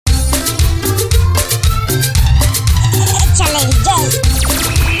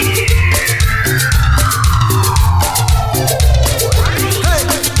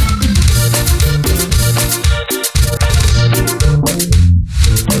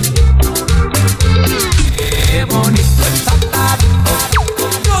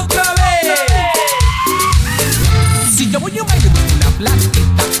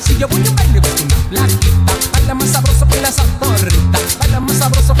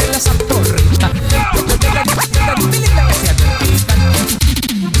que la saporrita. Delgadita y linda que sea bien picante.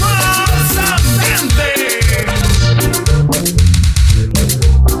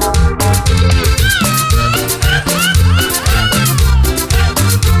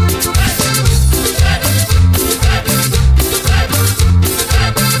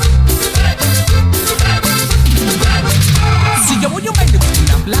 Si yo voy a un baile con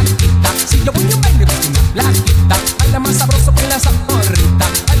una flaquita, si yo voy a un baile con una flaquita, baila más sabroso que la saporrita,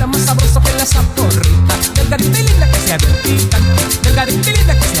 baila más sabroso que la saporrita. Delgadita y linda que sea bien picante, delgadita y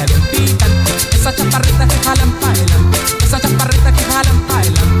linda que sea bien picante. Esa chaparrita que jalan pa' adelante, esa chaparrita que jalan pa'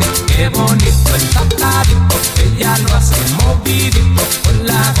 adelante. Qué bonito el tapadito, ella lo hace movidito. Con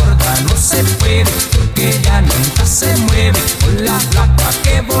la gorda no se puede, porque ella nunca se mueve. Con la flaca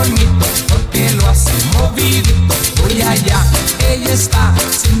qué bonito, porque lo hace movidito. Voy allá, ella está,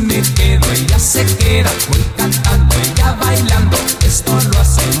 si me quedo ella se queda. Voy cantando, ella bailando, esto lo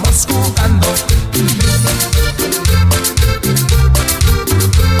hacemos jugando.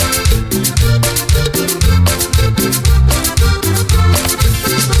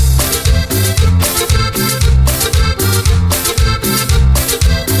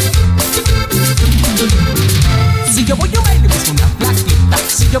 Si yo voy a un baile busco una flaquita,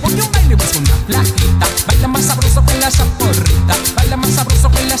 si yo voy a un baile busco una flaquita. Baila más sabroso que la saporrita, baila más sabroso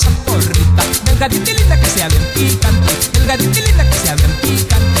que la saporrita. Delgadita y linda que sea bien picante, delgadita y linda que sea bien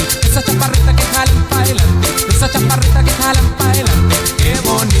picante. Esa chaparrita que jalan pa' adelante, esa chaparrita que jalan pa' adelante. Qué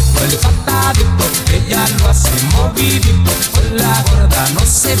bonito el patadito, ella lo hace movidito. Con la gorda no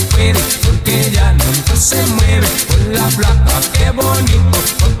se puede, porque ella nunca se mueve. Con la flaca qué bonito,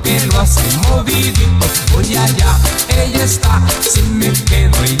 porque lo hace movidito. Voy allá,